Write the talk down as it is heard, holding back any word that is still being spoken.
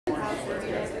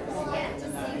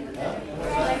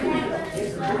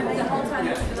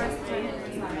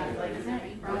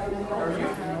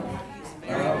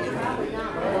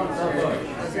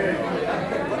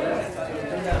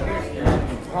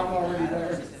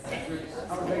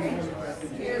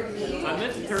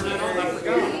turn that on? I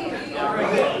forgot.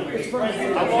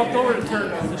 I walked over to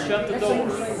shut the door.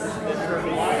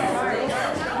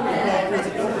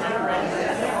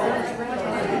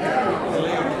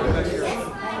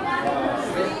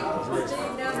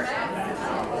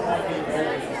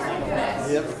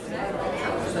 Yep.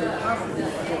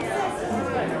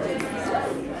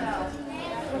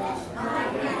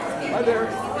 Hi there.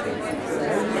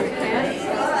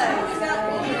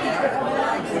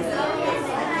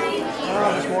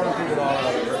 This morning people all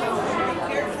out here.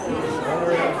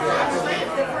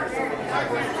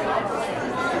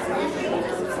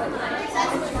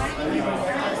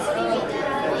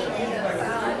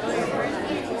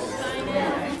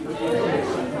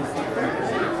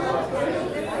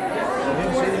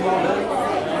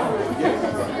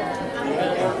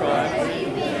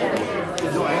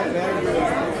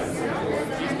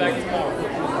 He's back tomorrow.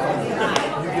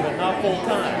 Not full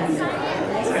time. He's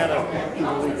got a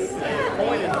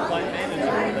appointed the plant manager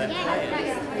of that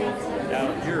plant out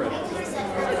in Europe.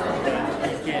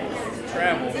 He can't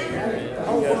travel here and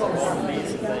he doesn't want to meet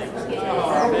some things.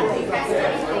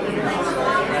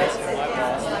 That's my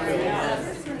boss to go in.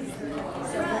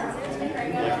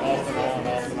 Like off and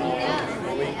on,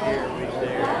 a week here, a week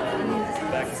there,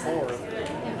 back and forth.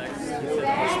 Next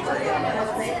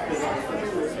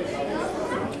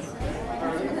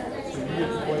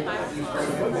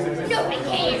Nobody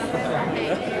cares.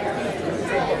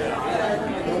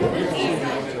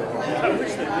 I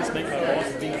wish they'd just make my boss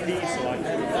VP so I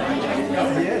could.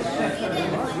 Yes.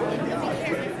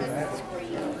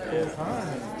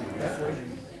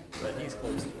 But he's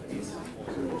close to it. He's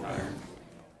retired.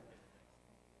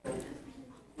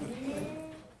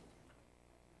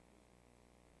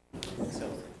 So.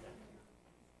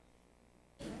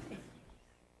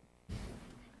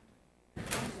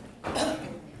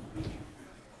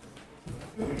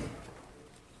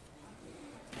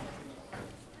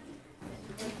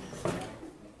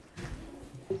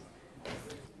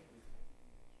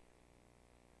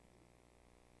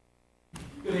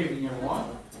 Good evening, everyone.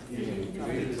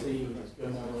 Good to see you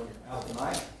out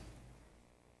tonight.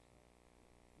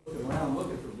 Looking around,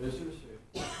 looking for visitors.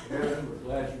 If you haven't, we're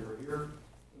glad you're here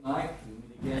tonight. We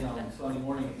meet again on Sunday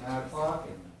morning at 9 o'clock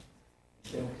and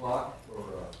 10 o'clock for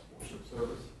worship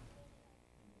service.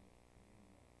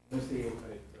 Wednesday at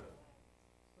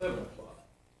 7 o'clock.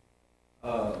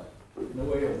 In the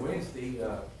way of Wednesday,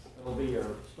 that'll be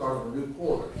our start of a new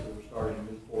quarter. So we're starting a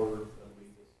new quarter.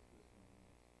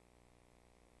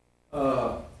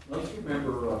 Let's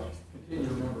continue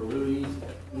to remember Louise.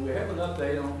 Do we have an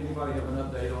update on, anybody have an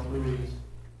update on Louise?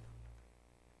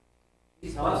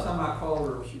 Last time I called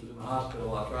her, she was in the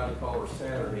hospital. I tried to call her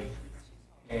Saturday,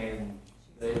 and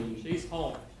She's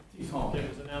home. She's home. It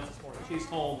was announced this morning. She's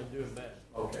home and doing better.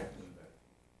 Okay,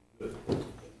 good.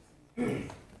 And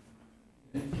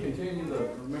continue to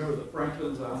remember the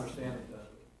Franklins. I understand that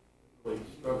really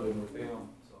struggling with them,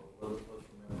 so let's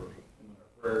remember them in our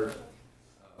prayers.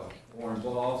 Warren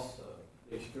Voss,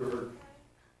 Dick Stewart,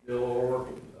 Bill Orr,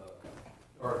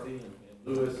 Dorothy, and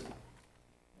Lewis.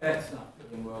 Pat's not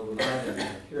feeling well tonight, and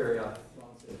Carrie, John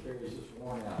said Carrie's just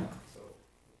worn out, so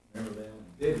remember them. And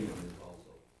Vivian is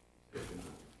also sick.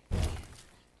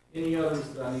 Any others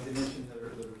that I need to mention that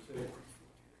are sick?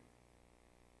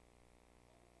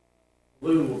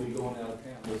 Lou will be going out of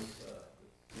town this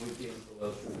weekend, so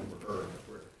let's remember her in the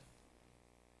prayer.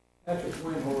 Patrick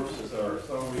Windhorse is our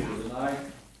song reader tonight.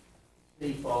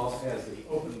 Steve Foss has the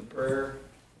opening prayer.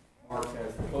 Mark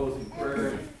has the closing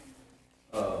prayer.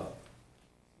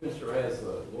 Spencer has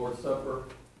the Lord's Supper.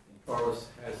 And Carlos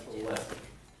has the lesson. Is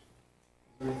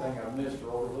there anything I've missed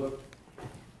or overlooked?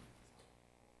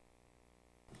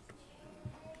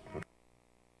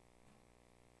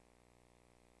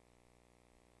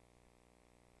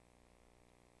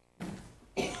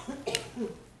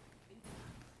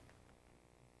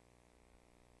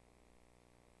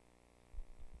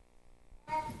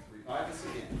 Revive us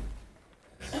again.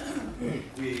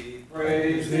 We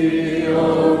praise thee,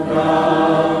 O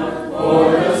God,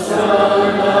 for the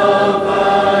Son of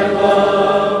thy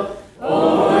love,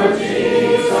 for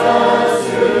Jesus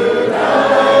who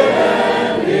died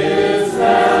and is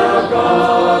now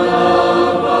gone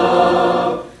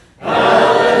above.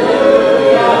 Hallelujah,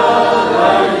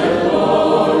 thine the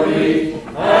glory.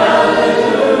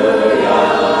 Hallelujah,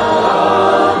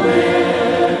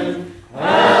 amen.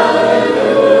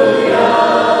 Hallelujah,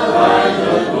 thine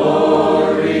the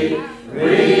glory.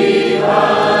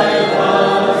 Revive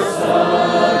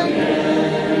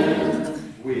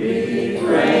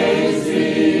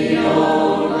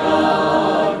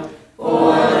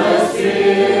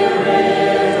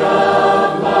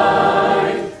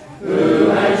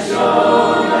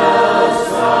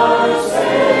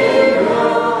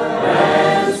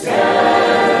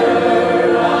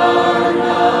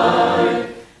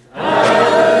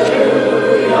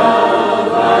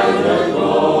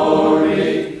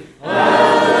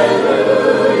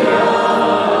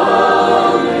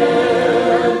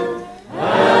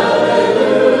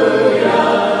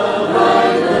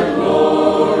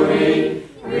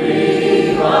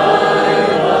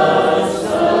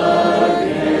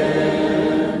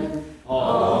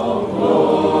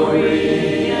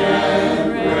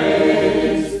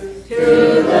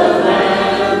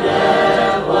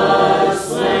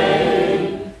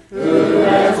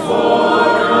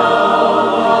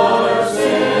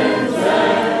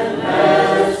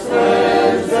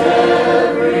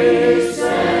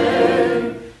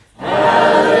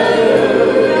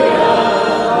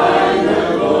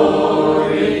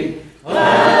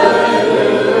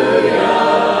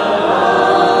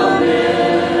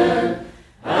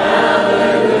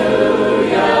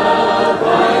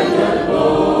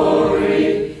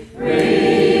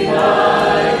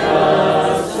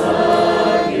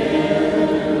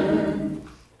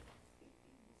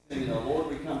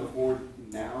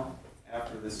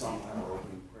this song will have our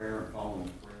opening prayer, and following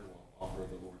the prayer, we'll offer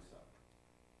the Lord's Supper.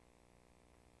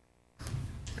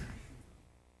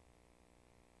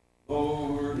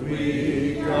 Lord,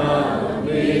 we come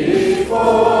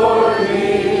before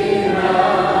thee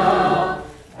now,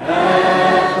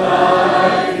 at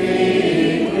thy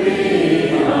feet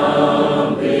we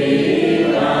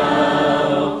humbly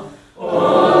bow.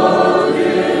 Oh,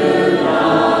 do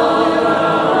not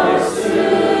our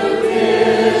suit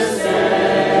this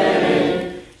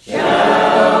day.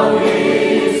 Shall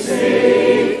we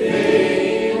seek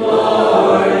thee,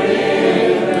 Lord,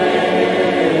 in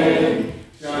vain?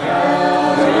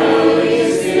 Shall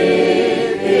we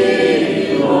seek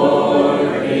thee,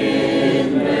 Lord,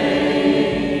 in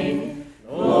vain?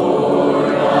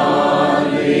 Lord,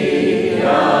 on thee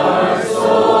our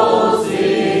souls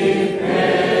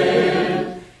depend.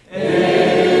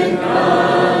 In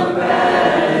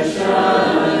compassion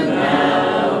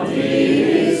now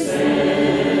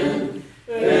descend.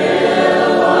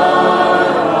 Fill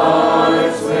our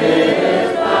hearts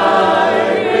with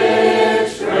thy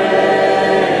rich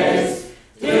grace.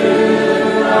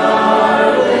 Tune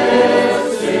our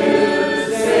lips to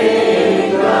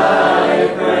sing thy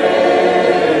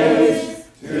praise.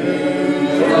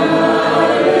 Tune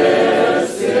our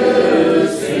lips to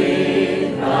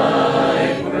sing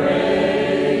thy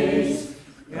praise.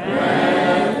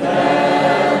 Grant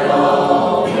that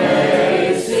all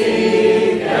may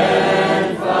seek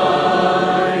and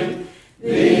find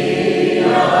thee,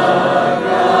 our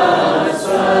God,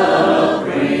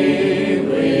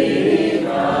 supremely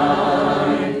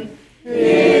kind.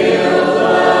 Heal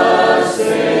the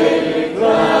sick,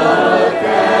 the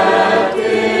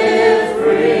captive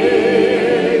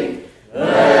free.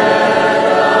 Let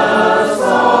us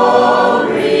all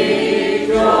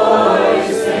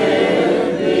rejoice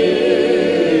in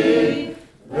thee.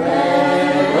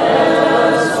 Let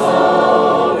us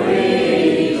all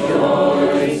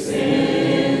rejoice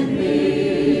in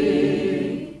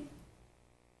thee.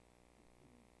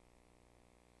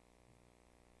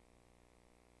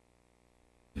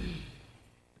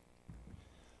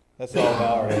 Let's all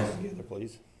bow our heads together,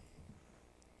 please.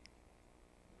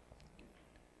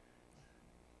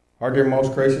 Our dear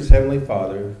most gracious Heavenly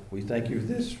Father, we thank you for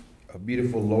this a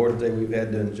beautiful Lord's Day we've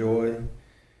had to enjoy.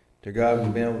 Dear God,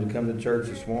 we've been able to come to church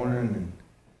this morning and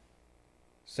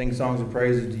sing songs of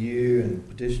praises to you and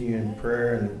petition you in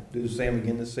prayer and do the same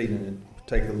again this evening and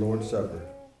take the Lord's Supper.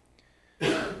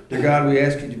 Dear God, we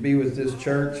ask you to be with this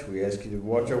church. We ask you to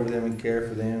watch over them and care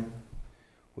for them.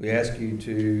 We ask you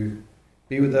to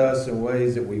be with us in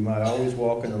ways that we might always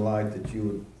walk in the light that you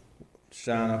would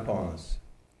shine upon us.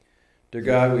 Dear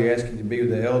God, we ask you to be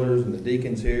with the elders and the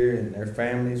deacons here and their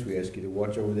families. We ask you to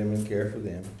watch over them and care for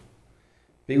them.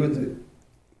 Be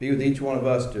with each one of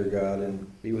us, dear God,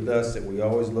 and be with us that we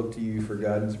always look to you for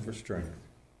guidance and for strength.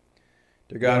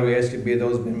 Dear God, we ask you to be with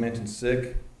those who have been mentioned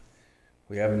sick.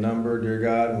 We have a number, dear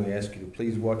God, and we ask you to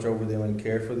please watch over them and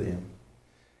care for them.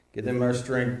 Give them their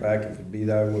strength back if it be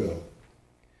thy will.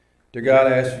 Dear God,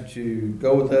 I ask you to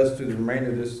go with us through the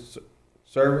remainder of this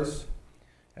service.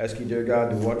 I ask you, dear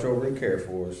God, to watch over and care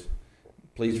for us.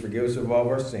 Please forgive us of all of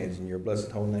our sins. In your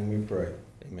blessed holy name we pray.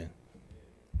 Amen.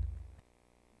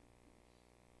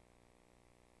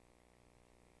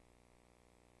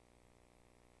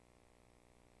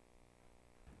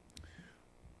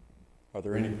 Are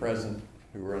there any present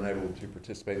who were unable to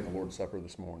participate in the Lord's Supper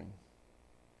this morning?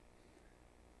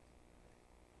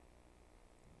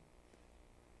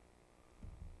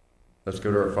 Let's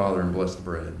go to our Father and bless the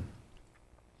bread.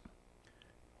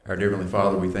 Our dear Heavenly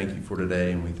Father, we thank you for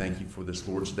today, and we thank you for this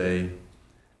Lord's Day,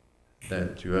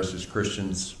 that to us as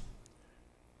Christians,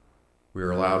 we are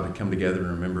allowed to come together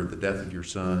and remember the death of your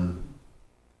Son,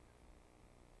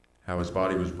 how his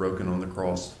body was broken on the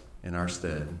cross in our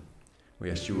stead. We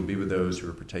ask you will be with those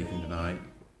who are partaking tonight,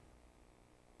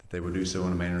 that they will do so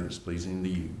in a manner that's pleasing to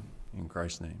you. In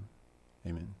Christ's name,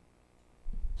 amen.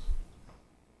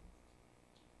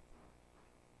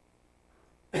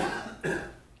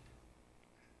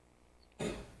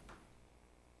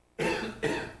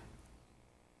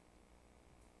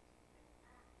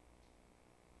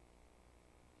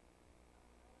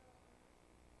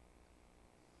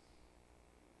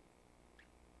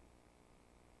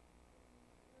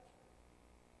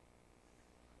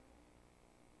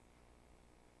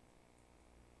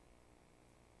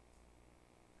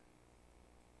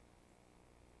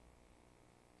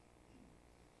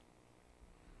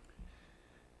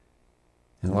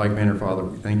 In like manner, Father,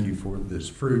 we thank you for this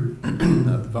fruit of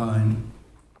the vine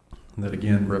that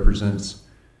again represents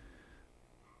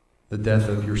the death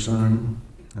of your Son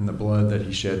and the blood that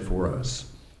he shed for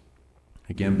us.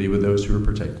 Again, be with those who are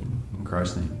partaking. In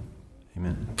Christ's name,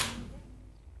 amen.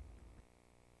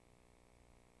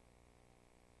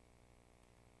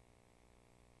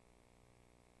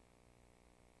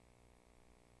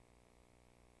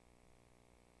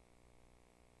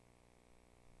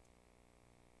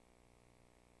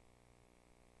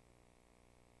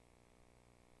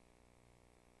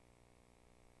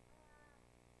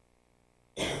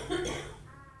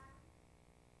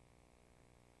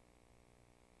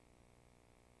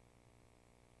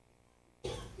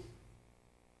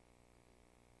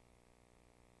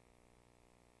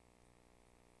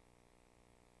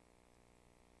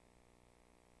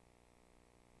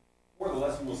 For the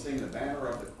lesson, we'll sing the Banner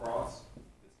of the Cross.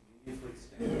 Let's immediately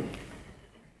stand.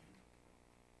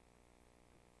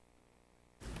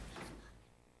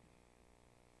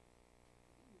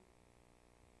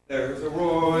 There's a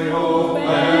royal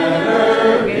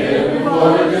banner given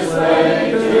for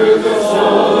display to the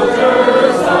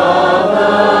soldiers of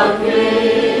the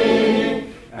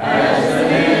King. As an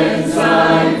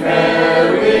ensign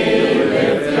fair we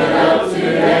lift it up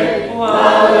today,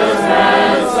 while its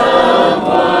ransom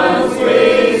ones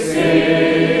we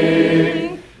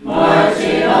sing.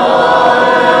 Marching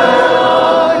on,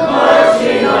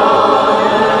 marching on,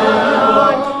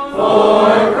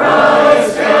 for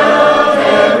Christ count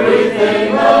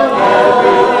everything but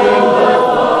loss,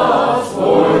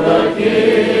 for the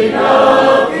King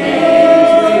of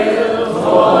Kings will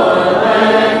toil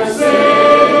and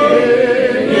sing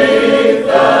beneath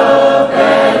the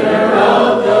banner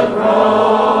of the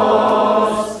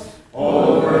cross.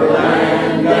 Over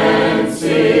land and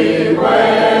sea,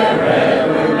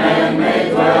 wherever man may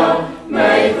dwell,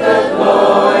 make the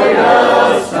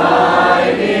glorious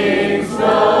tidings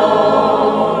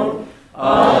known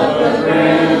of the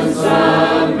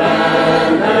grandson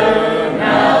banner.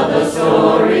 Now the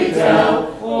story tell,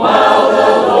 while the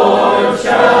Lord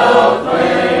shall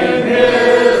claim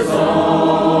his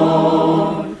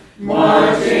own.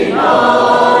 Marching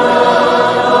on,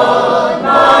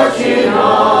 marching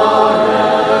on,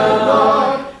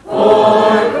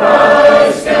 for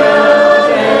Christ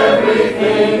count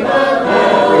everything but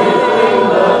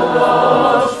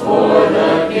loss, for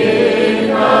the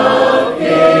King of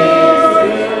Kings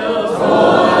will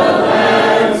toil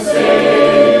and sing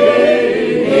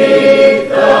beneath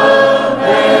the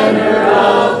banner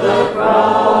of the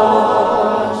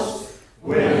cross.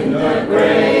 When the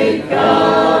great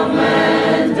commander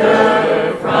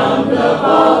from the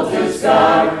vaulted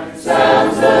sky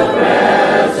sounds the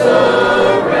resurrection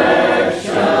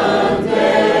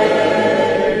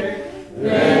day,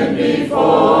 then before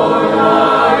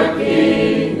our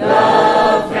King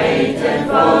the faint and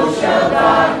foe shall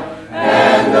die,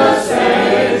 and the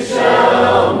saints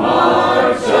shall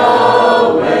march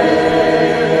away.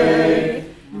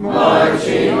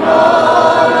 Marching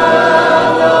on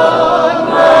and on,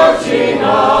 marching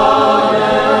on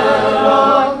and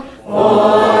on,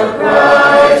 for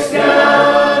Christ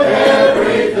count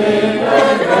everything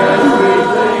and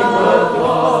everything but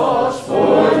loss,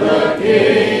 for the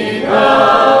King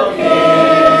of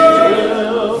Kings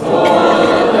will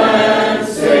toil and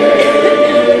sing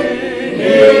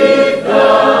beneath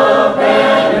the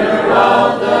banner of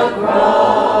the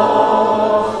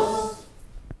cross.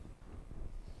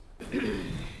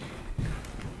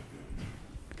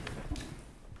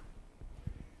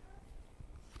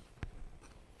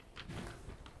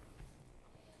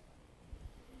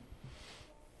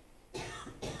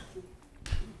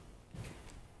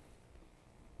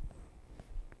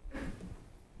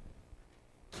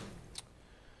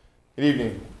 Good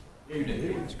evening.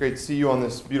 It's great to see you on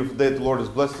this beautiful day that the Lord has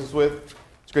blessed us with.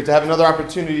 It's great to have another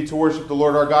opportunity to worship the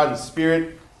Lord our God in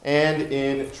spirit and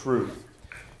in truth.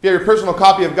 If you have your personal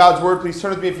copy of God's Word, please turn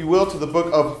with me, if you will, to the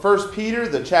book of 1 Peter.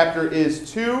 The chapter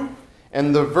is 2,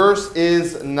 and the verse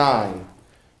is 9.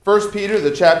 1 Peter,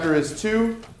 the chapter is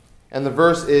 2, and the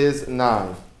verse is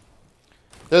 9.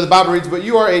 There the Bible reads, "But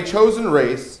you are a chosen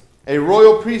race, a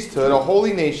royal priesthood, a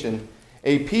holy nation,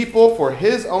 a people for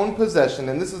his own possession,"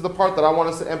 and this is the part that I want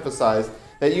us to emphasize,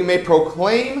 "that you may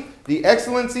proclaim the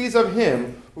excellencies of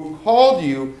him who called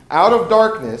you out of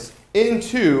darkness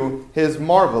into his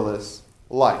marvelous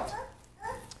light."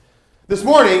 This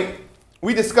morning,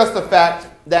 we discussed the fact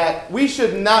that we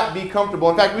should not be comfortable.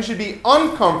 In fact, we should be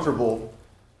uncomfortable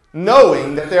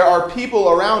knowing that there are people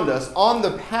around us on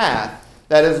the path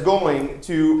that is going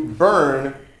to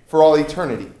burn for all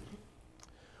eternity.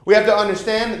 We have to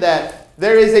understand that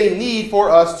there is a need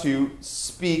for us to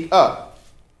speak up.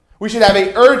 We should have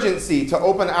an urgency to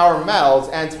open our mouths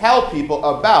and tell people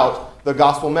about the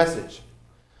gospel message.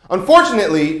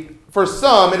 Unfortunately, for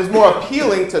some, it is more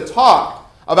appealing to talk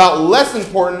about less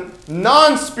important,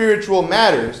 non-spiritual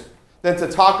matters than to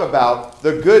talk about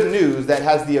the good news that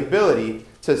has the ability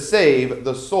to save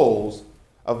the souls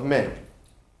of men.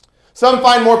 Some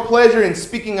find more pleasure in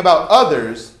speaking about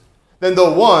others than the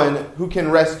one who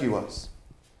can rescue us.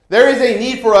 There is a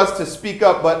need for us to speak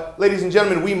up, but ladies and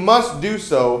gentlemen, we must do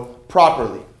so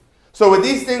properly. So with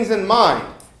these things in mind,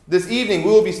 this evening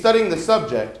we will be studying the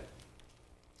subject,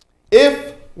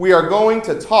 if we are going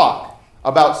to talk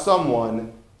about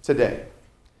someone today.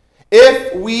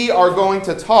 If we are going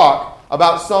to talk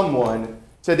about someone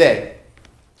today.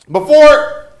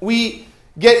 Before we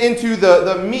get into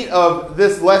the meat of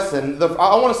this lesson,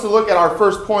 I want us to look at our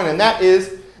first point, and that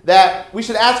is that we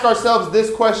should ask ourselves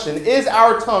this question: is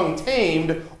our tongue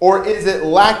tamed, or is it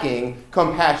lacking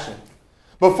compassion?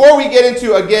 Before we get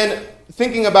into, again,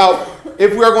 thinking about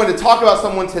if we are going to talk about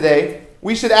someone today,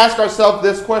 we should ask ourselves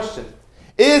this question: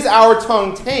 is our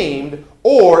tongue tamed,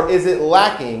 or is it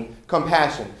lacking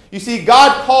compassion? You see,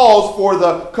 God calls for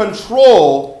the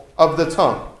control of the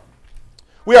tongue.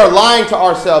 We are lying to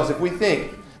ourselves if we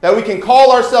think that we can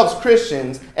call ourselves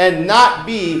Christians and not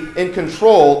be in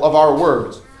control of our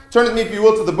words. Turn with me, if you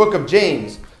will, to the book of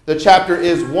James. The chapter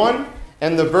is 1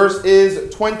 and the verse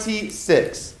is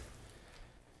 26.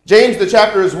 James, the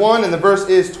chapter is 1 and the verse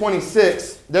is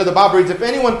 26. There the Bible reads, "If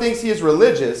anyone thinks he is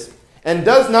religious and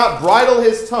does not bridle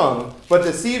his tongue, but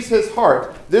deceives his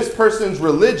heart, this person's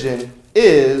religion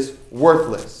is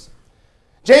worthless."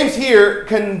 James here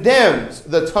condemns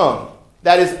the tongue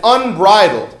that is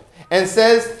unbridled and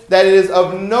says that it is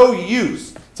of no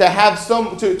use to have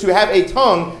a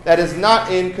tongue that is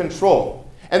not in control.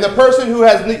 And the person who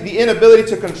has the inability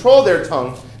to control their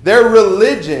tongue, their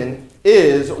religion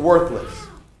is worthless.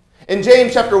 In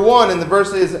James chapter 1 and the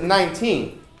verses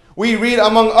 19, we read,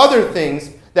 among other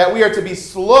things, that we are to be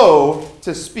slow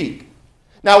to speak.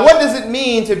 Now, what does it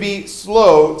mean to be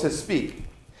slow to speak?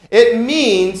 It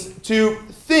means to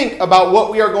think about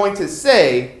what we are going to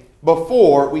say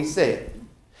before we say it.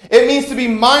 It means to be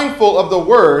mindful of the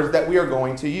words that we are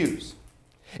going to use.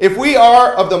 If we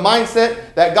are of the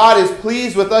mindset that God is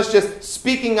pleased with us just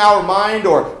speaking our mind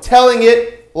or telling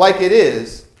it like it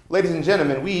is, ladies and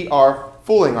gentlemen, we are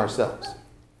fooling ourselves.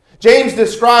 James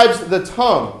describes the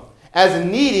tongue as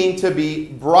needing to be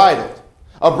bridled.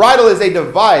 A bridle is a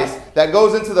device that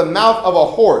goes into the mouth of a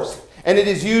horse, and it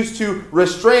is used to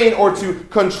restrain or to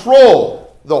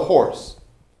control the horse.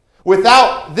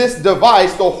 Without this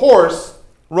device, the horse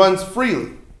runs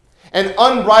freely. And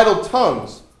unbridled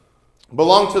tongues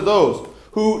belong to those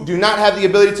who do not have the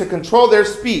ability to control their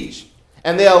speech,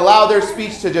 and they allow their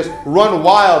speech to just run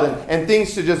wild and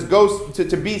things to just go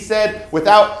to be said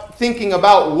without thinking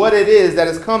about what it is that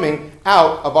is coming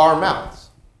out of our mouths.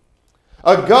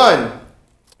 A gun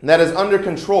that is under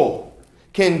control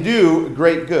can do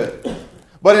great good,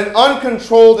 but an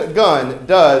uncontrolled gun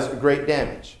does great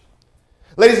damage.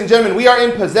 Ladies and gentlemen, we are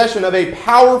in possession of a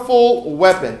powerful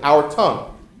weapon, our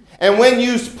tongue. And when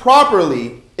used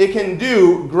properly, it can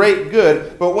do great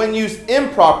good, but when used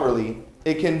improperly,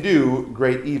 it can do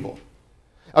great evil.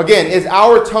 Again, is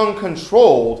our tongue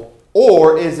controlled,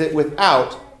 or is it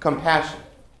without compassion?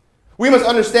 We must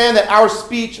understand that our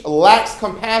speech lacks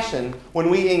compassion when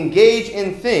we engage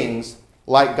in things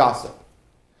like gossip.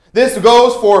 This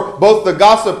goes for both the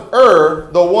gossiper,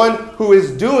 the one who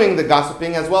is doing the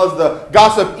gossiping, as well as the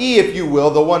gossipee, if you will,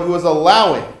 the one who is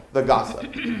allowing the gossip.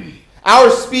 Our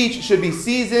speech should be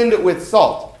seasoned with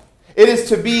salt. It is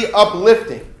to be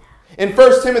uplifting. In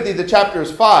 1 Timothy, the chapter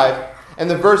is 5, and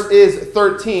the verse is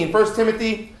 13. 1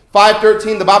 Timothy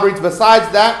 5:13, the Bible reads, "Besides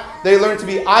that, they learn to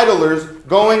be idlers,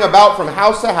 going about from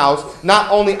house to house, not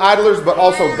only idlers, but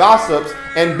also gossips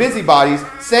and busybodies,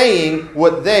 saying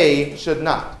what they should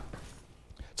not."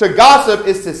 To gossip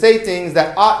is to say things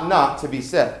that ought not to be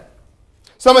said.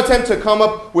 Some attempt to come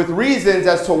up with reasons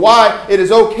as to why it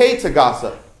is okay to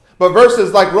gossip. But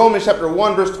verses like Romans chapter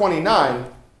 1, verse 29,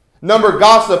 number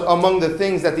gossip among the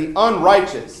things that the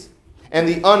unrighteous and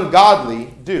the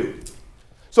ungodly do.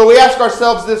 So we ask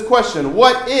ourselves this question: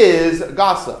 what is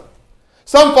gossip?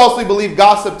 Some falsely believe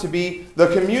gossip to be the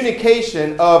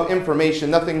communication of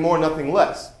information, nothing more, nothing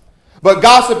less. But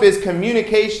gossip is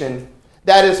communication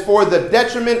that is for the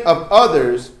detriment of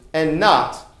others and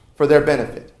not for their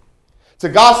benefit. To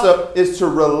gossip is to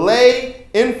relay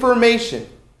information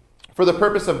for the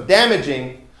purpose of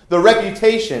damaging the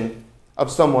reputation of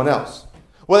someone else.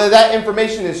 Whether that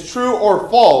information is true or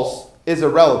false is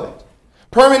irrelevant.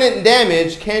 Permanent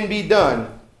damage can be done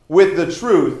with the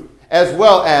truth as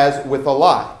well as with a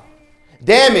lie.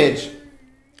 Damage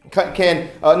can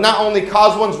not only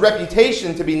cause one's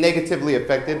reputation to be negatively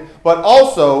affected, but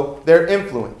also their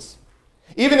influence.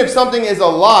 Even if something is a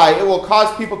lie, it will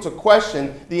cause people to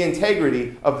question the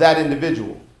integrity of that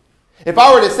individual. If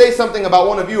I were to say something about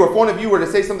one of you, or if one of you were to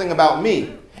say something about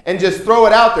me, and just throw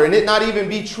it out there and it not even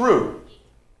be true,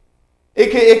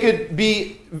 it could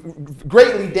be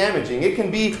greatly damaging. It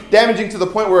can be damaging to the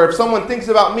point where if someone thinks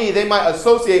about me, they might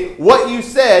associate what you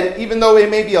said, even though it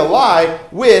may be a lie,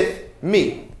 with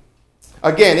me.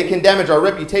 Again, it can damage our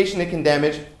reputation. It can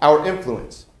damage our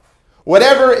influence.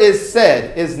 Whatever is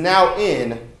said is now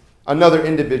in another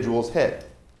individual's head.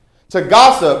 To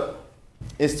gossip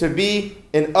is to be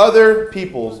in other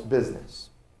people's business.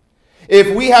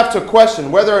 If we have to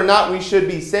question whether or not we should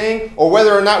be saying or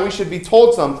whether or not we should be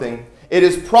told something, it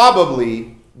is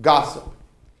probably gossip.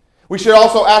 We should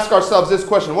also ask ourselves this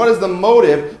question: what is the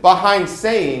motive behind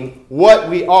saying what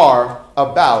we are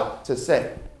about to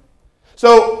say?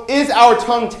 So, is our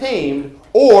tongue tamed,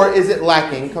 or is it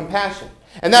lacking compassion?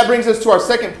 And that brings us to our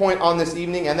second point on this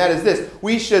evening, and that is this: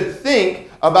 we should think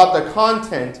about the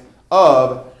content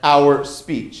of our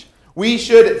speech. We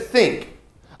should think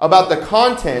about the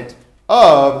content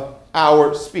of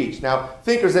our speech. Now,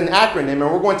 think is an acronym, and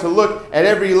we're going to look at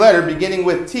every letter beginning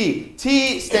with T.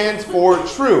 T stands for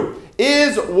true.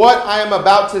 Is what I am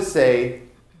about to say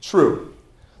true?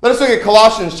 Let us look at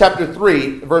Colossians chapter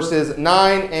 3, verses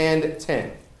 9 and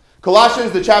 10.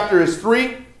 Colossians, the chapter is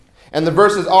 3, and the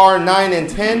verses are 9 and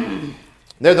 10.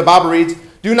 There the Bible reads,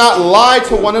 "Do not lie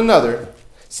to one another,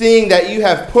 seeing that you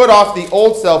have put off the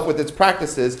old self with its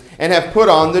practices, and have put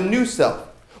on the new self,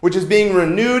 which is being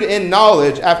renewed in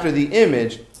knowledge after the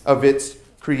image of its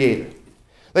creator."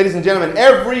 Ladies and gentlemen,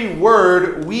 every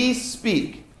word we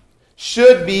speak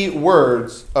should be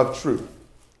words of truth.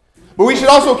 But we should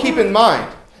also keep in mind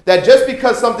that just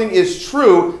because something is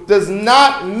true does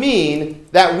not mean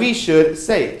that we should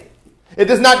say it. It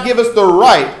does not give us the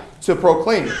right to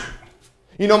proclaim it.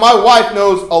 You know, my wife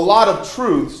knows a lot of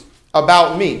truths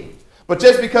about me. But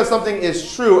just because something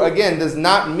is true, again, does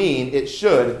not mean it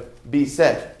should be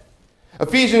said.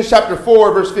 Ephesians chapter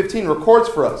 4, verse 15 records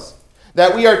for us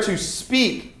that we are to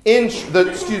speak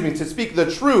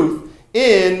the truth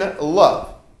in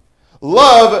love.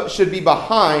 Love should be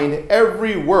behind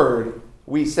every word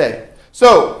we say.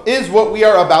 So, is what we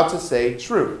are about to say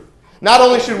true? Not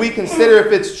only should we consider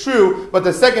if it's true, but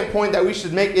the second point that we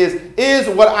should make is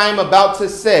what I'm about to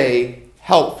say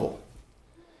helpful?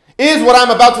 Is what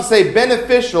I'm about to say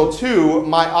beneficial to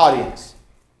my audience?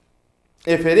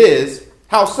 If it is,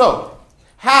 how so?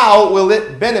 How will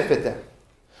it benefit them?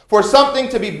 For something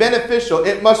to be beneficial,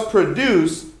 it must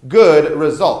produce good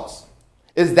results.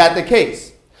 Is that the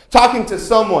case? Talking to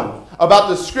someone about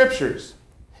the scriptures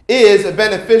is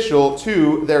beneficial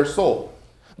to their soul.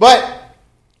 But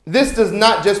this does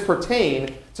not just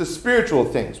pertain to spiritual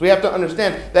things. We have to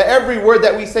understand that every word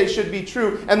that we say should be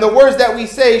true, and the words that we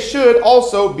say should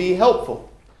also be helpful.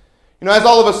 You know, as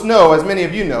all of us know, as many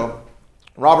of you know,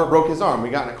 Robert broke his arm. We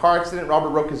got in a car accident. Robert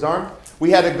broke his arm.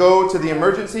 We had to go to the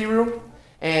emergency room,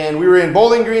 and we were in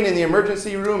Bowling Green in the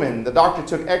emergency room, and the doctor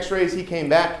took x-rays. He came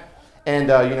back, and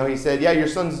he said, yeah, your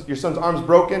son's arm's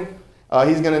broken.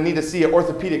 He's going to need to see an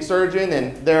orthopedic surgeon.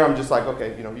 And there I'm just like,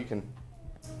 okay,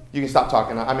 you can stop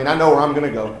talking. I mean, I know where I'm going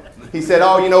to go. He said,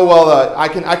 I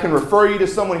can refer you to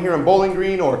someone here in Bowling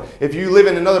Green, or if you live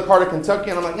in another part of Kentucky.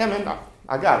 And I'm like, yeah, man,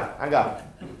 I got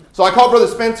it. So I called Brother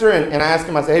Spencer, and I asked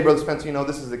him, I said, hey, Brother Spencer,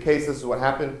 this is the case. This is what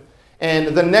happened. And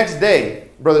the next day,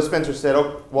 Brother Spencer said,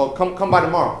 oh, well, come by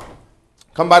tomorrow.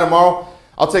 Come by tomorrow.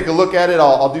 I'll take a look at it.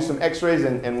 I'll do some x-rays,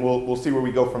 and we'll see where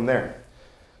we go from there.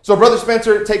 So Brother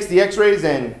Spencer takes the x-rays,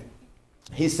 and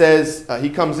he says, he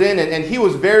comes in, and he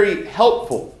was very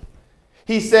helpful.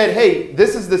 He said, hey,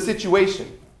 this is the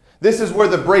situation. This is where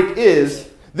the break is.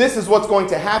 This is what's going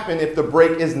to happen if the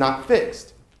break is not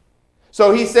fixed.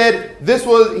 So he said,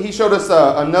 he showed us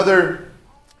another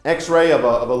x-ray of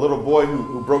a little boy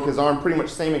who broke his arm, pretty much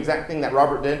same exact thing that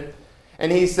Robert did.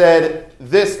 And he said,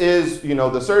 this is,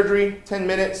 the surgery, 10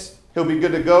 minutes, he'll be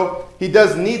good to go. He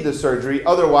does need the surgery.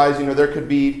 Otherwise, there could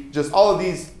be just all of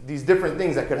these different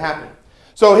things that could happen.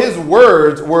 So his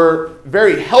words were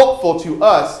very helpful to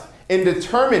us in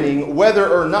determining whether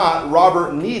or not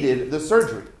Robert needed the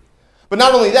surgery. But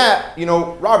not only that,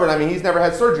 Robert, he's never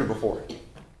had surgery before.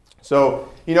 So,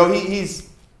 he's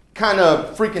kind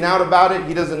of freaking out about it.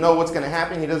 He doesn't know what's going to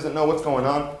happen. He doesn't know what's going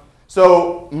on.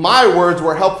 So my words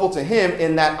were helpful to him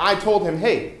in that I told him,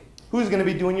 hey, who's going to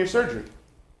be doing your surgery?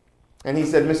 And he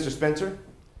said, Mr. Spencer.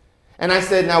 And I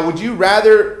said, now, would you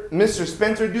rather Mr.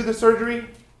 Spencer do the surgery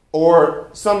or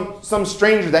some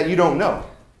stranger that you don't know?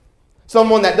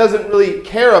 Someone that doesn't really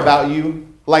care about you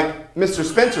like Mr.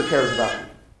 Spencer cares about you.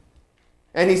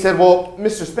 And he said, well,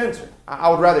 Mr. Spencer, I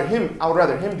would rather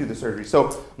him do the surgery.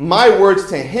 So my words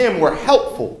to him were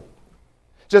helpful.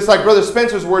 Just like Brother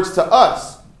Spencer's words to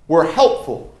us were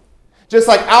helpful. Just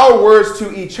like our words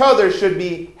to each other should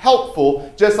be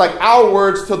helpful. Just like our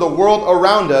words to the world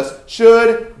around us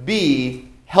should be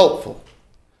helpful.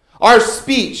 Our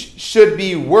speech should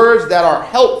be words that are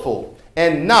helpful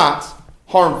and not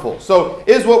harmful. So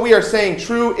is what we are saying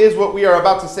true? Is what we are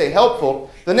about to say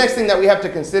helpful? The next thing that we have to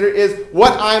consider is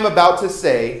what I'm about to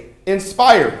say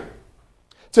inspiring.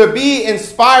 To be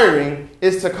inspiring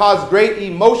is to cause great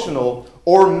emotional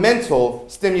or mental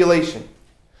stimulation.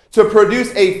 To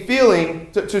produce a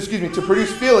feeling, to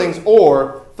produce feelings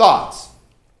or thoughts.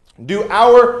 Do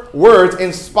our words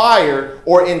inspire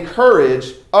or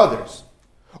encourage others?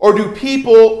 Or do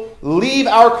people leave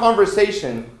our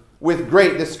conversation with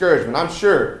great discouragement? I'm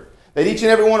sure that each and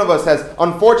every one of us has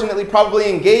unfortunately probably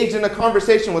engaged in a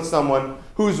conversation with someone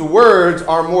whose words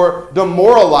are more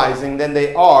demoralizing than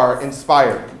they are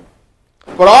inspiring.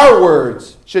 But our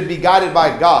words should be guided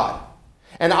by God,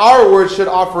 and our words should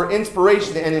offer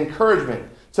inspiration and encouragement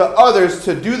to others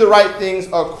to do the right things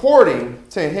according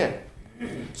to Him.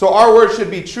 So our words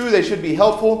should be true, they should be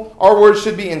helpful, our words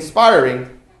should be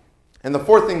inspiring. And the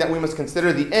fourth thing that we must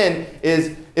consider, the end,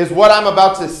 is what I'm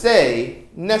about to say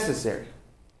necessary?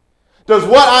 Does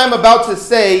what I'm about to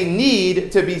say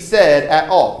need to be said at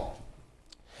all?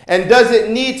 And does it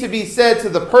need to be said to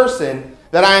the person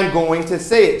that I am going to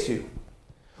say it to?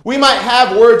 We might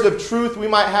have words of truth, we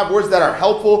might have words that are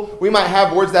helpful, we might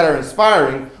have words that are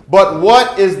inspiring, but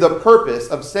what is the purpose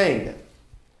of saying them?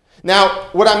 Now,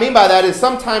 what I mean by that is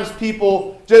sometimes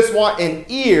people just want an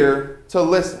ear to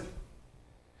listen.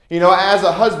 You know, as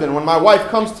a husband, when my wife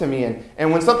comes to me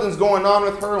and when something's going on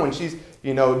with her, when she's,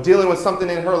 dealing with something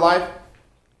in her life,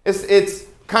 it's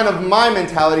kind of my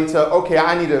mentality to, okay,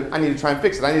 I need to try and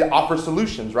fix it. I need to offer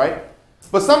solutions, right?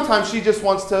 But sometimes she just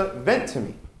wants to vent to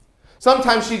me.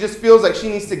 Sometimes she just feels like she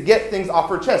needs to get things off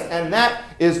her chest, and that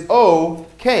is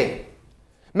okay.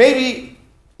 Maybe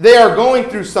they are going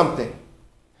through something,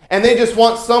 and they just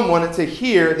want someone to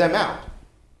hear them out.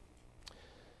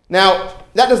 Now,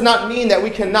 that does not mean that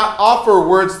we cannot offer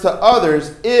words to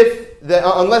others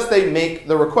unless they make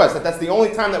the request. That's the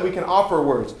only time that we can offer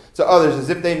words to others is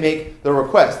if they make the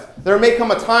request. There may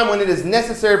come a time when it is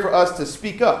necessary for us to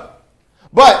speak up.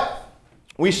 But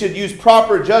we should use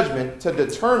proper judgment to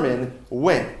determine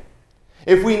when.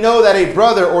 If we know that a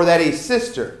brother or that a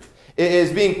sister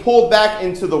is being pulled back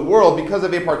into the world because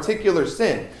of a particular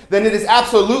sin, then it is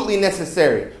absolutely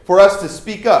necessary for us to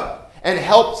speak up and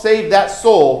help save that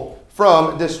soul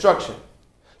from destruction.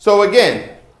 So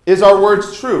again, is our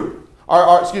words true? Are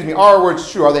our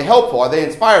words true? Are they helpful? Are they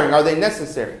inspiring? Are they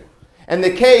necessary? And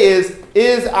the K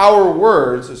is our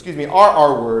words, are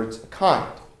our words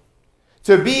kind?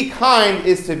 To be kind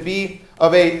is to be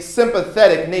of a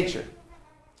sympathetic nature.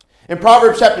 In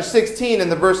Proverbs chapter 16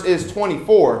 and the verse is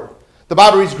 24, the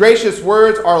Bible reads, gracious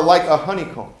words are like a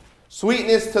honeycomb,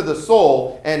 sweetness to the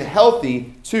soul and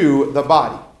healthy to the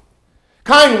body.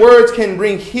 Kind words can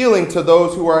bring healing to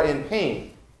those who are in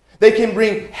pain. They can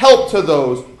bring help to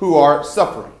those who are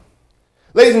suffering.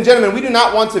 Ladies and gentlemen, we do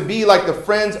not want to be like the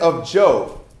friends of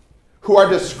Job, who are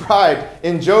described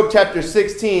in Job chapter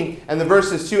 16 and the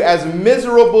verses 2 as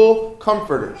miserable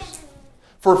comforters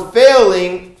for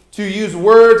failing to use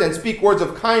words and speak words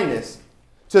of kindness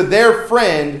to their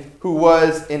friend who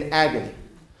was in agony.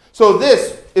 So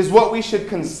this is what we should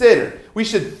consider. We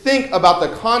should think about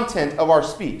the content of our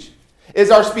speech. Is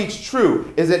our speech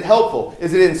true? Is it helpful?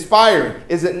 Is it inspiring?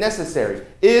 Is it necessary?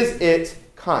 Is it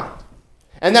kind?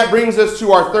 And that brings us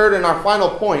to our third and our final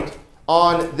point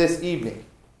on this evening.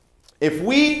 If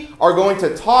we are going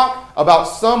to talk about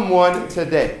someone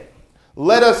today,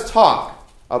 let us talk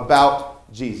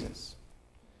about Jesus.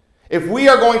 If we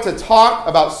are going to talk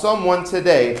about someone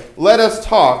today, let us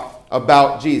talk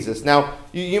about Jesus. Now,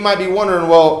 you might be wondering,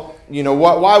 well,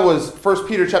 why was 1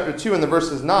 Peter chapter 2 and the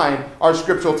verses 9 our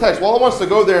scriptural text? Well, I want us to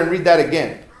go there and read that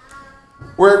again.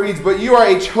 Where it reads, but you are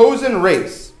a chosen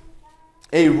race,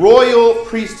 a royal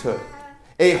priesthood,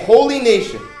 a holy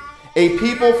nation, a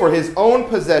people for his own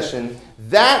possession,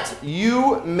 that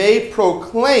you may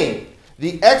proclaim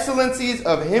the excellencies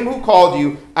of him who called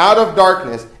you out of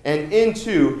darkness and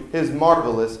into his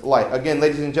marvelous light. Again,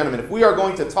 ladies and gentlemen, if we are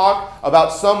going to talk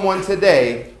about someone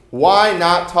today, why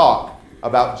not talk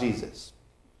about Jesus?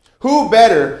 Who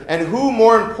better and who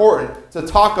more important to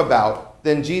talk about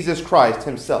than Jesus Christ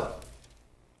himself?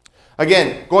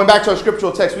 Again, going back to our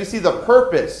scriptural text, we see the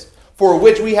purpose for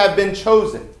which we have been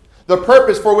chosen. The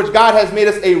purpose for which God has made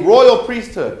us a royal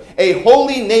priesthood, a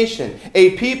holy nation,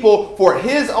 a people for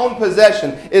his own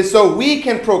possession, is so we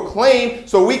can proclaim,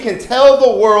 so we can tell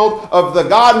the world of the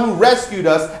God who rescued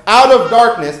us out of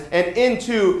darkness and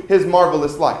into his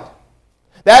marvelous light.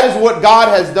 That is what God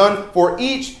has done for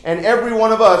each and every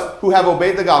one of us who have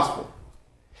obeyed the gospel.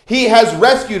 He has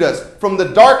rescued us from the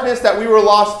darkness that we were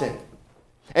lost in,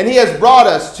 and he has brought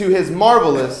us to his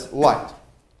marvelous light.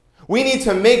 We need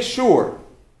to make sure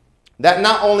that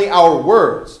not only our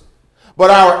words,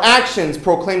 but our actions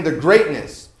proclaim the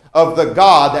greatness of the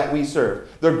God that we serve,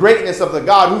 the greatness of the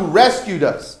God who rescued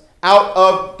us out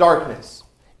of darkness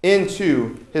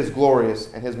into his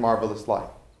glorious and his marvelous light.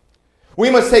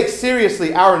 We must take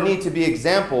seriously our need to be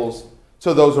examples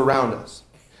to those around us.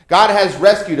 God has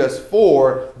rescued us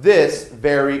for this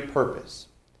very purpose.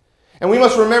 And we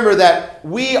must remember that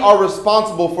we are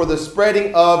responsible for the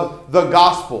spreading of the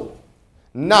gospel,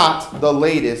 not the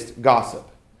latest gossip.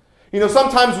 You know,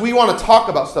 sometimes we want to talk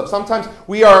about stuff. Sometimes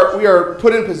we are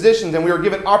put in positions and we are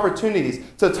given opportunities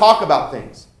to talk about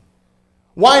things.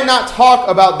 Why not talk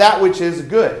about that which is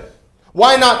good?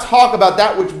 Why not talk about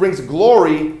that which brings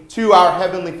glory to our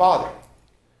Heavenly Father?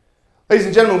 Ladies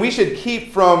and gentlemen, we should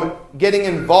keep from getting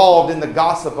involved in the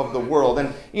gossip of the world.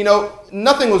 And, you know,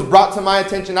 nothing was brought to my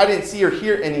attention. I didn't see or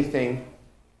hear anything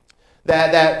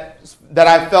that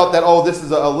I felt that, oh, this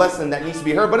is a lesson that needs to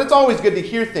be heard. But it's always good to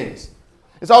hear things.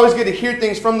 It's always good to hear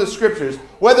things from the Scriptures.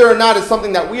 Whether or not it's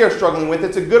something that we are struggling with,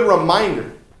 it's a good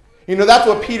reminder. You know, that's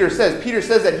what Peter says. Peter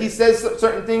says that he says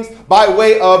certain things by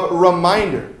way of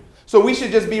reminder. So we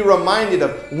should just be reminded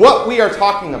of what we are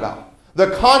talking about,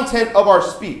 the content of our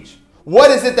speech. What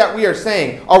is it that we are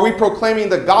saying? Are we proclaiming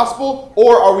the gospel,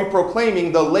 or are we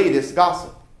proclaiming the latest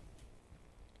gossip?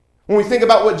 When we think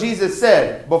about what Jesus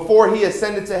said before he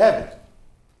ascended to heaven,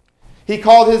 he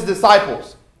called his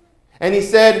disciples, and he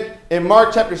said in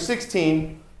Mark chapter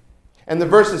 16 and the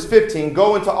verses 15,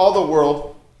 "Go into all the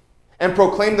world and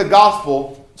proclaim the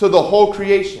gospel to the whole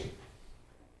creation."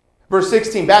 Verse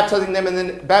 16, baptizing them in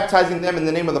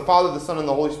the name of the Father, the Son, and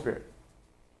the Holy Spirit.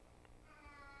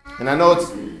 And I know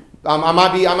it's I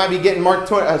might be getting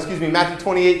Matthew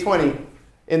 28:20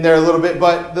 in there a little bit,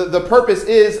 but the purpose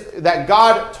is that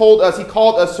God told us, he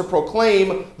called us to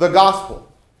proclaim the gospel.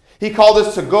 He called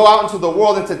us to go out into the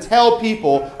world and to tell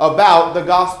people about the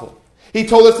gospel. He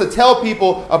told us to tell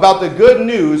people about the good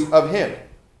news of him.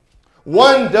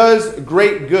 One does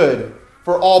great good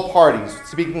for all parties,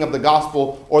 speaking of the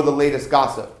gospel or the latest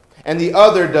gossip, and the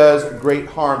other does great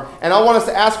harm. And I want us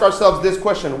to ask ourselves this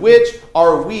question: which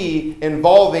are we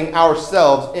involving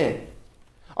ourselves in?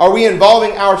 Are we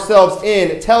involving ourselves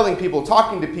in telling people,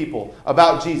 talking to people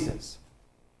about Jesus?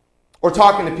 Or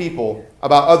talking to people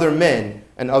about other men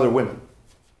and other women?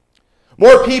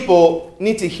 More people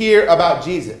need to hear about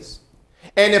Jesus.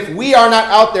 And if we are not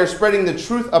out there spreading the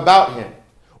truth about him,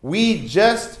 we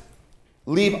just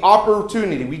leave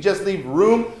opportunity, we just leave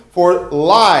room for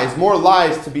lies, more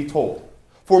lies to be told,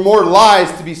 for more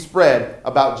lies to be spread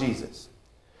about Jesus.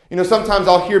 You know, sometimes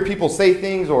I'll hear people say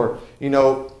things, or, you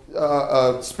know,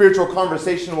 a spiritual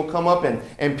conversation will come up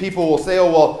and people will say,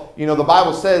 oh, well, you know, the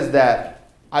Bible says that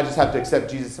I just have to accept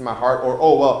Jesus in my heart. Or,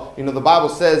 oh, well, you know, the Bible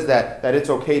says that it's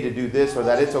okay to do this, or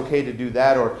that it's okay to do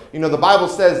that. Or, you know, the Bible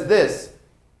says this.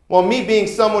 Well, me being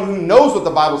someone who knows what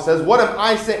the Bible says, what am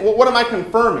I saying? What am I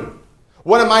confirming?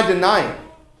 What am I denying?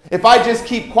 If I just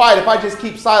keep quiet, if I just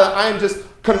keep silent,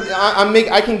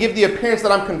 I can give the appearance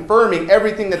that I'm confirming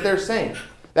everything that they're saying,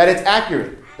 that it's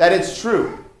accurate, that it's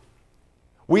true.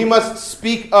 We must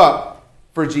speak up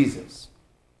for Jesus.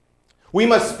 We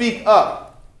must speak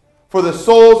up for the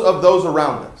souls of those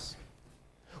around us.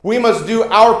 We must do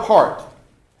our part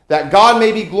that God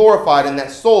may be glorified and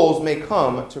that souls may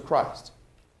come to Christ.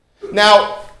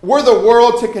 Now, were the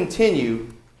world to continue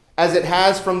as it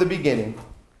has from the beginning,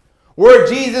 were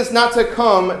Jesus not to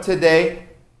come today,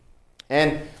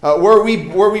 and were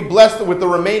we blessed with the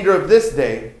remainder of this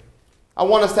day, I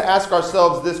want us to ask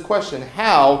ourselves this question: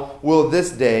 how will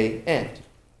this day end?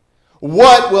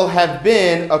 What will have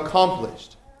been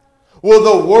accomplished? Will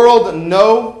the world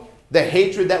know the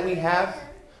hatred that we have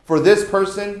for this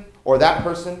person or that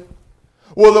person?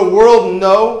 Will the world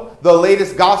know the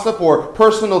latest gossip or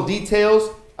personal details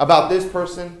about this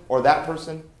person or that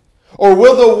person? Or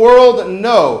will the world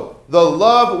know the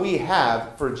love we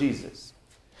have for Jesus?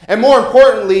 And more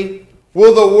importantly,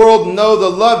 will the world know the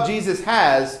love Jesus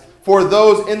has for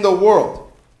those in the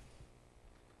world?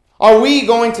 Are we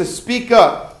going to speak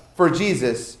up for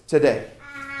Jesus today?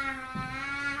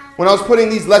 When I was putting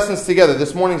these lessons together,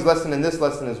 this morning's lesson and this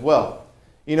lesson as well,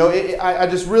 you know, I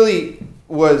just really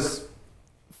was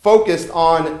focused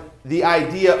on the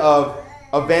idea of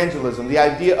evangelism, the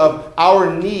idea of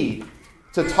our need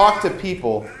to talk to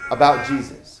people about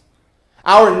Jesus,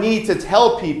 our need to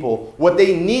tell people what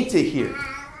they need to hear,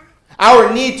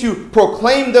 our need to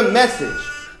proclaim the message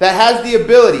that has the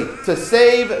ability to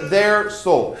save their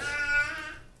souls,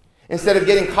 instead of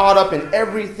getting caught up in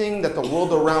everything that the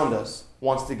world around us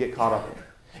wants to get caught up in,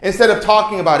 instead of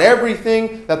talking about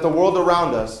everything that the world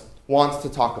around us wants to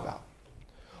talk about.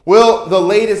 Will the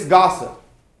latest gossip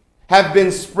have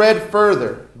been spread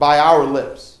further by our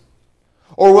lips?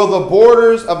 Or will the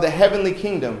borders of the heavenly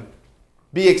kingdom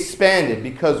be expanded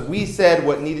because we said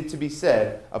what needed to be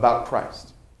said about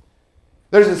Christ?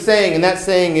 There's a saying, and that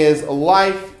saying is,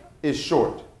 life is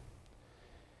short.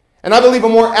 And I believe a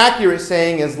more accurate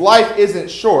saying is, life isn't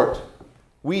short,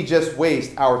 we just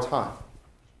waste our time.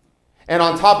 And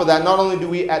on top of that, not only do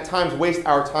we at times waste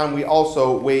our time, we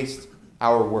also waste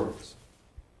our words.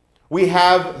 We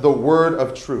have the word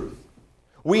of truth.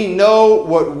 We know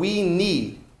what we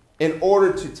need in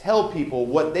order to tell people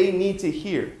what they need to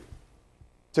hear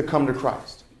to come to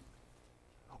Christ.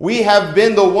 We have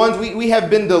been the ones, we have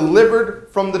been delivered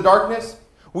from the darkness.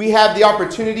 We have the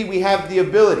opportunity, we have the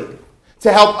ability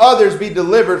to help others be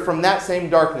delivered from that same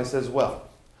darkness as well.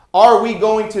 Are we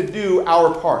going to do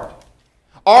our part?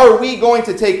 Are we going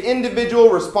to take individual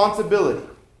responsibility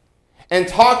and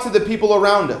talk to the people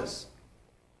around us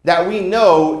that we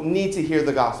know need to hear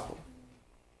the gospel?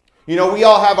 You know, we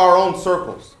all have our own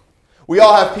circles. We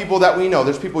all have people that we know.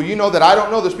 There's people you know that I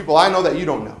don't know. There's people I know that you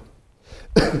don't know.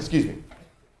 Excuse me.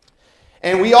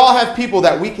 And we all have people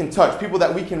that we can touch, people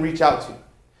that we can reach out to,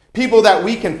 people that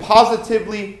we can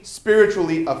positively,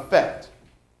 spiritually affect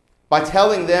by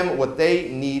telling them what they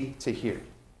need to hear.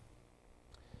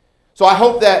 So I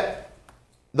hope that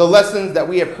the lessons that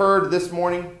we have heard this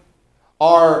morning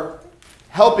are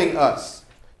helping us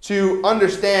to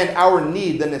understand our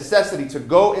need, the necessity to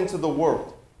go into the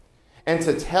world and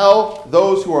to tell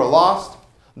those who are lost,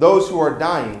 those who are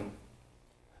dying,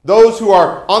 those who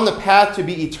are on the path to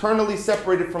be eternally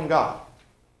separated from God,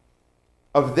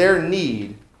 of their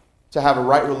need to have a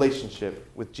right relationship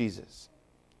with Jesus.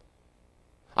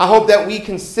 I hope that we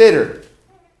consider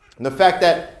the fact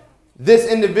that this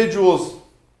individual's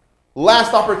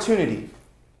last opportunity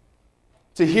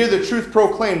to hear the truth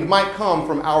proclaimed might come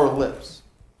from our lips.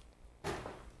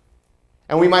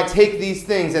 And we might take these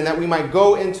things and that we might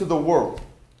go into the world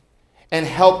and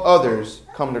help others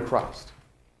come to Christ.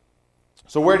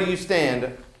 So where do you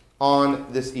stand on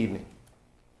this evening?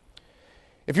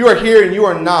 If you are here and you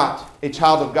are not a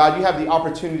child of God, you have the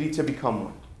opportunity to become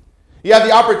one. You have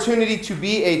the opportunity to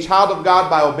be a child of God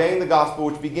by obeying the gospel,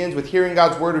 which begins with hearing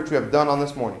God's word, which we have done on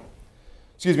this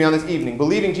evening.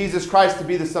 Believing Jesus Christ to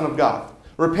be the Son of God.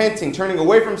 Repenting, turning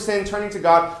away from sin, turning to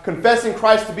God, confessing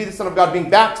Christ to be the Son of God, being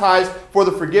baptized for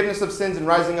the forgiveness of sins, and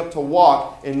rising up to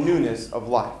walk in newness of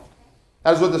life.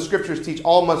 That is what the scriptures teach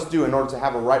all must do in order to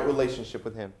have a right relationship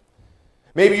with Him.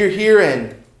 Maybe you're here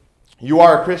and you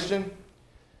are a Christian.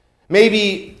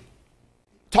 Maybe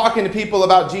talking to people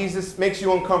about Jesus makes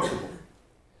you uncomfortable.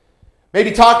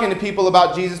 Maybe talking to people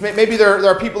about Jesus, maybe there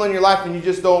are people in your life and you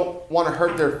just don't want to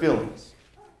hurt their feelings.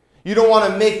 You don't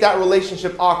want to make that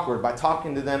relationship awkward by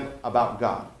talking to them about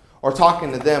God or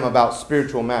talking to them about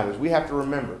spiritual matters. We have to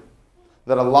remember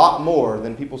that a lot more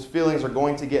than people's feelings are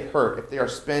going to get hurt if they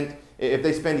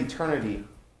spend eternity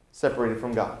separated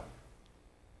from God.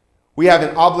 We have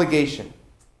an obligation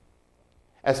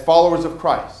as followers of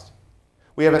Christ.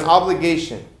 We have an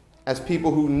obligation as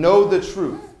people who know the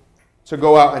truth to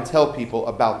go out and tell people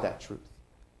about that truth.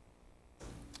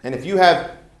 And if you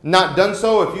have not done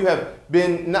so, if you have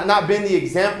not been the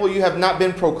example, you have not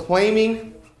been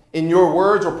proclaiming in your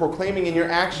words or proclaiming in your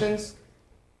actions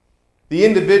the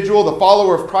individual, the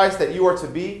follower of Christ that you are to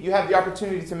be, you have the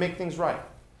opportunity to make things right.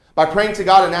 By praying to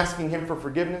God and asking Him for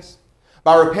forgiveness,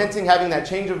 by repenting, having that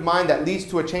change of mind that leads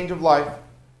to a change of life,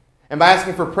 and by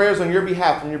asking for prayers on your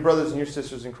behalf from your brothers and your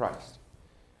sisters in Christ.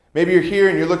 Maybe you're here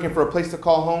and you're looking for a place to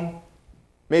call home.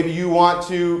 Maybe you want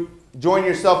to join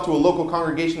yourself to a local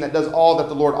congregation that does all that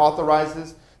the Lord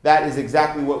authorizes. That is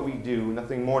exactly what we do,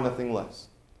 nothing more, nothing less.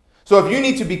 So if you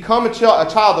need to become a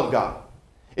child of God,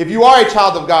 if you are a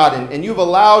child of God and you've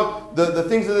allowed the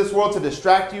things of this world to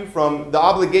distract you from the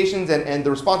obligations and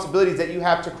the responsibilities that you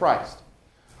have to Christ,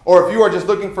 or if you are just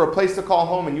looking for a place to call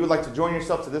home and you would like to join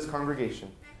yourself to this congregation,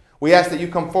 we ask that you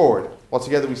come forward while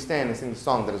together we stand and sing the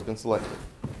song that has been selected.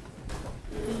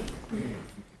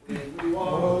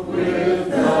 Walk with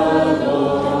the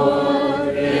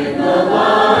Lord in the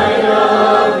light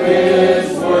of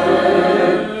His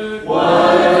word.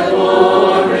 What a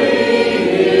glory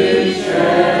He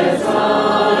sheds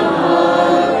on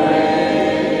our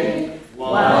way.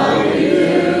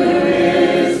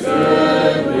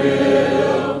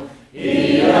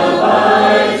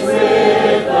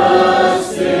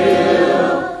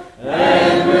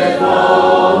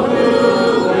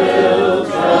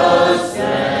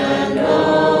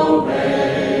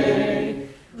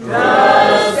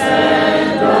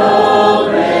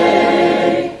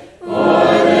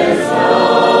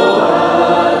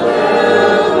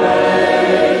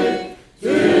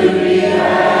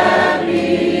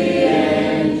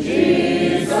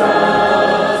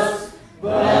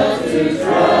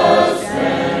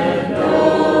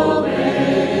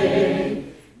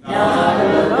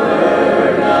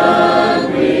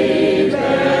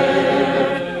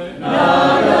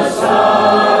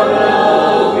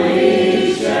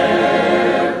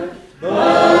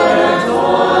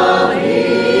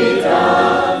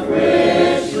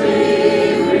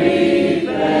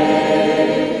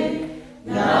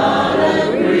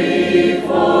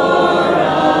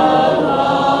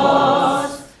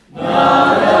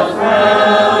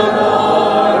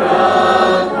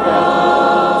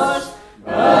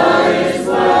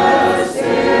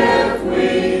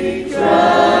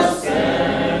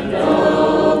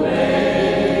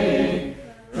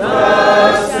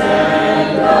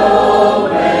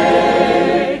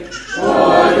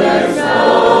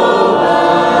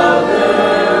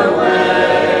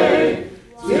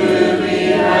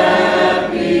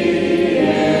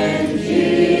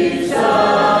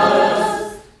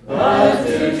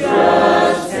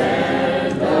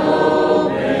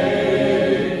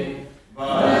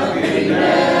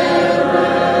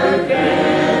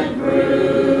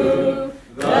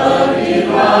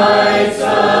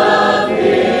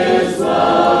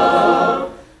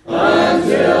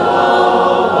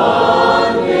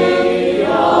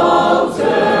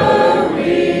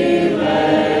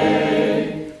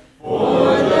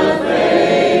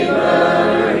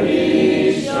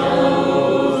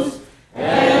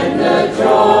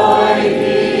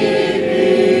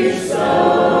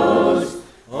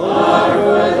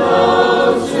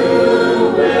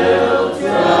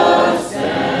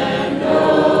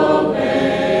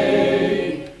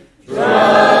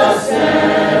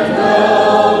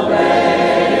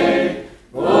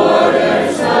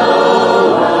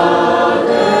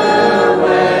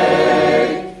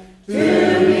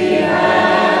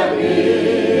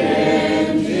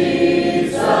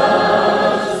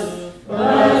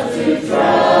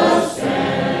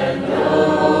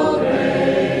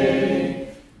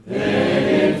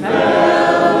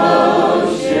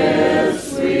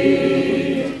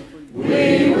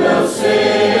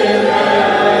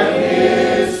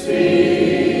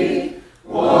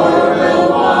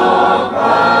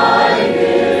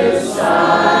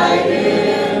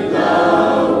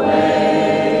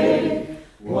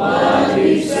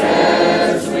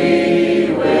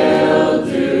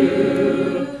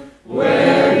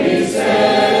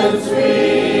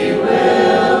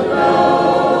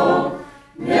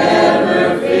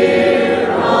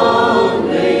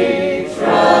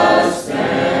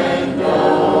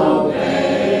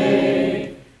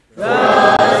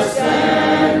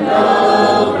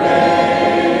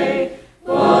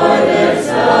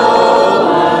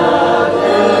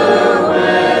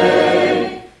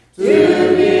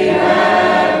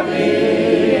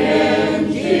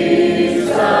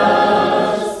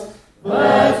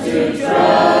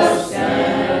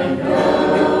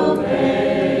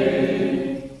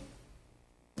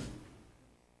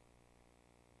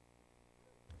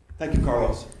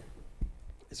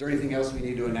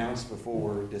 announce before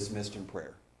we're dismissed in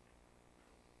prayer?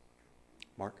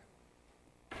 Mark?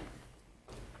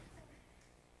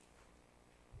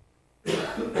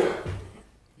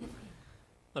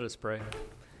 Let us pray.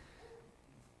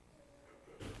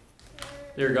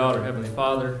 Dear God, our Heavenly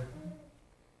Father,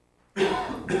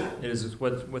 it is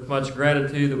with much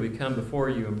gratitude that we come before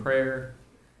you in prayer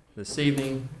this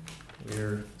evening. We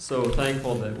are so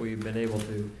thankful that we've been able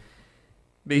to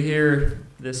be here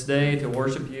this day to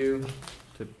worship you,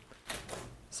 to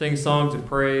sing songs of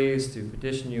praise, to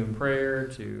petition you in prayer,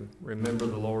 to remember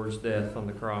the Lord's death on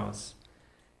the cross.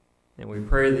 And we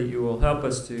pray that you will help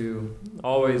us to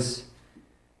always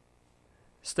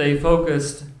stay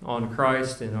focused on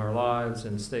Christ in our lives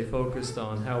and stay focused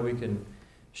on how we can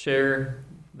share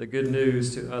the good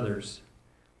news to others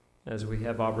as we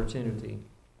have opportunity.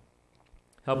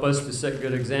 Help us to set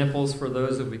good examples for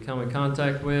those that we come in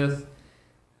contact with,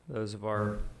 those of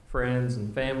our friends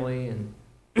and family, and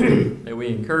may we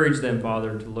encourage them,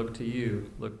 Father, to look to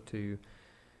you, look to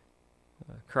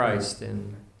Christ,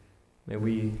 and may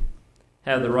we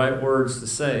have the right words to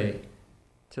say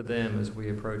to them as we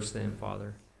approach them,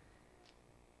 Father,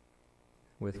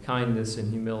 with kindness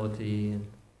and humility and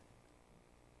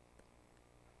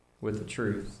with the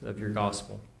truth of your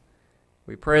gospel.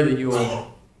 We pray that you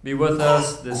will be with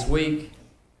us this week.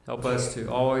 Help us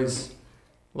to always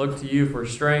look to you for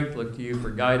strength, look to you for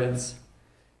guidance,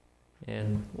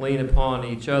 and lean upon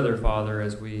each other, Father,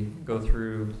 as we go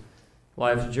through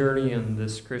life's journey in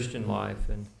this Christian life.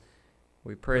 And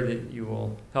we pray that you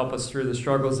will help us through the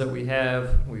struggles that we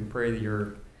have. We pray that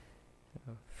your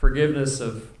forgiveness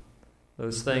of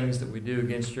those things that we do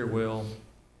against your will,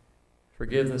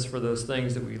 forgiveness for those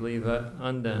things that we leave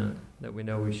undone that we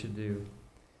know we should do.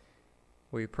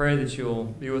 We pray that you'll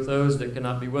be with those that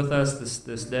cannot be with us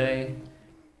this day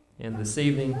and this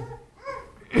evening.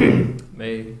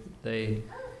 May they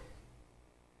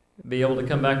be able to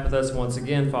come back with us once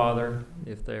again, Father,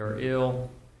 if they are ill,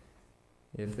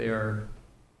 if there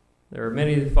are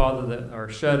many, Father, that are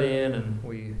shut in, and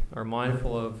we are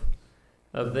mindful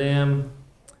of them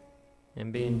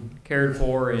and being cared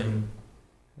for in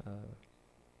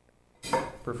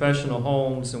professional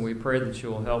homes, and we pray that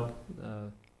you will help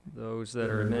those that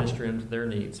are administering to their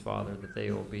needs, Father, that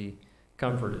they will be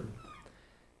comforted.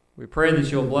 We pray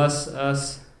that you'll bless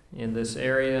us in this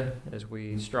area as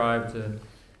we strive to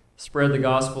spread the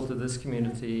gospel to this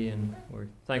community, and we're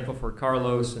thankful for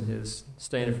Carlos and his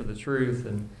standing for the truth,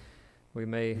 and we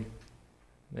may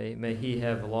he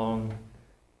have a long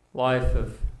life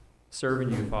of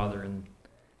serving you, Father, and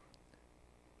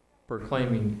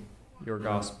proclaiming your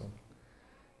gospel.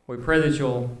 We pray that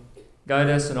you'll guide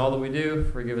us in all that we do,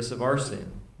 forgive us of our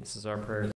sin. This is our prayer.